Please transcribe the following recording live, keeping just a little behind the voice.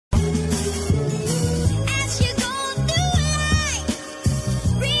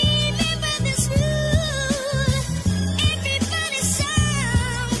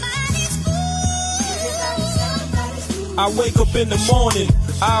I wake up in the morning,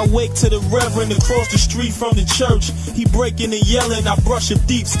 I awake to the reverend across the street from the church. He breaking and yelling, I brush a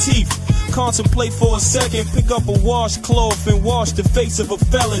deep's teeth. Contemplate for a second, pick up a washcloth and wash the face of a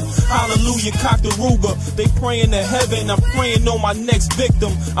felon. Hallelujah, cock the Ruger. They praying to heaven, I'm praying on my next victim.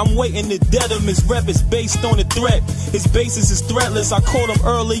 I'm waiting to dead him, his rep is based on a threat. His basis is threatless, I caught him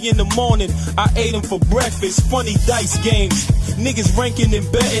early in the morning. I ate him for breakfast, funny dice games. Niggas ranking and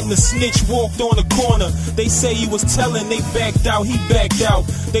betting, the snitch walked on the corner. They say he was telling, they backed out, he backed out.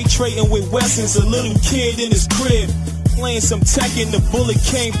 They trading with Wessons, a little kid in his crib. Playing some Tekken, the bullet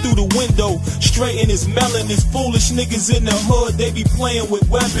came through the window. Straight in his melon, his foolish niggas in the hood, they be playing with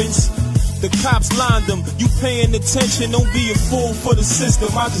weapons. The cops lined them, you paying attention, don't be a fool for the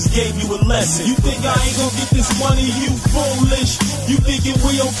system, I just gave you a lesson. You think I ain't gonna get this money, you foolish. You thinking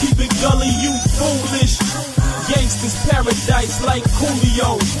we don't keep it gully, you foolish. Gangsters paradise like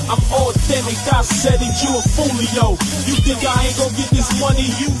Coolio. I'm authentic, I said it, you a foolio. You think I ain't gonna get this money,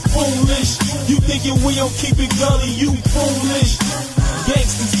 you foolish. You thinking we don't keep it gully, you foolish.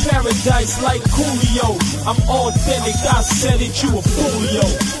 Gangsters paradise like Coolio. I'm authentic, I said it, you a foolio.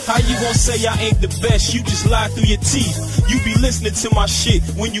 How you gon' say I ain't the best, you just lie through your teeth. You be listening to my shit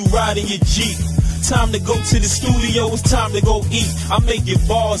when you ride in your Jeep. Time to go to the studio, it's time to go eat. I make your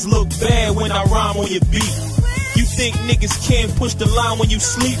bars look bad when I rhyme on your beat. You think niggas can't push the line when you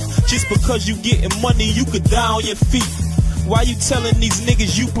sleep? Just because you getting money, you could die on your feet. Why you telling these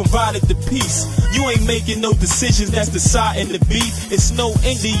niggas you provided the peace? You ain't making no decisions, that's deciding the beat. It's no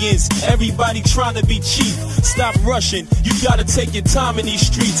Indians, everybody trying to be cheap. Stop rushing, you gotta take your time in these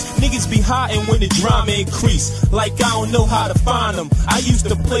streets. Niggas be hiding when the drama increase. Like I don't know how to find them. I used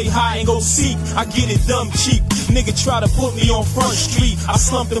to play hide and go seek, I get it dumb cheap. Nigga try to put me on Front Street, I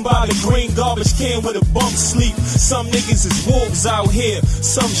slumped him by the green garbage can with a bump sleep. Some niggas is wolves out here,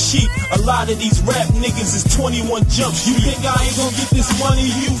 some sheep. A lot of these rap niggas is 21 Jump Street. You think I ain't gonna get this money,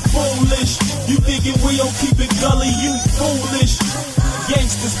 you foolish. You thinking we don't keep it gully, you foolish.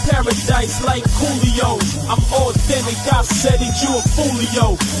 Gangsters paradise like Coolio. I'm authentic, I said it, you a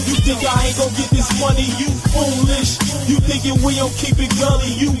foolio. You think I ain't gonna get this money, you foolish. You thinking we don't keep it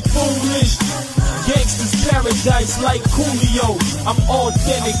gully, you foolish. Gangsters paradise like Coolio. I'm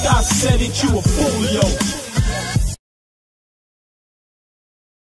authentic, I said it, you a foolio.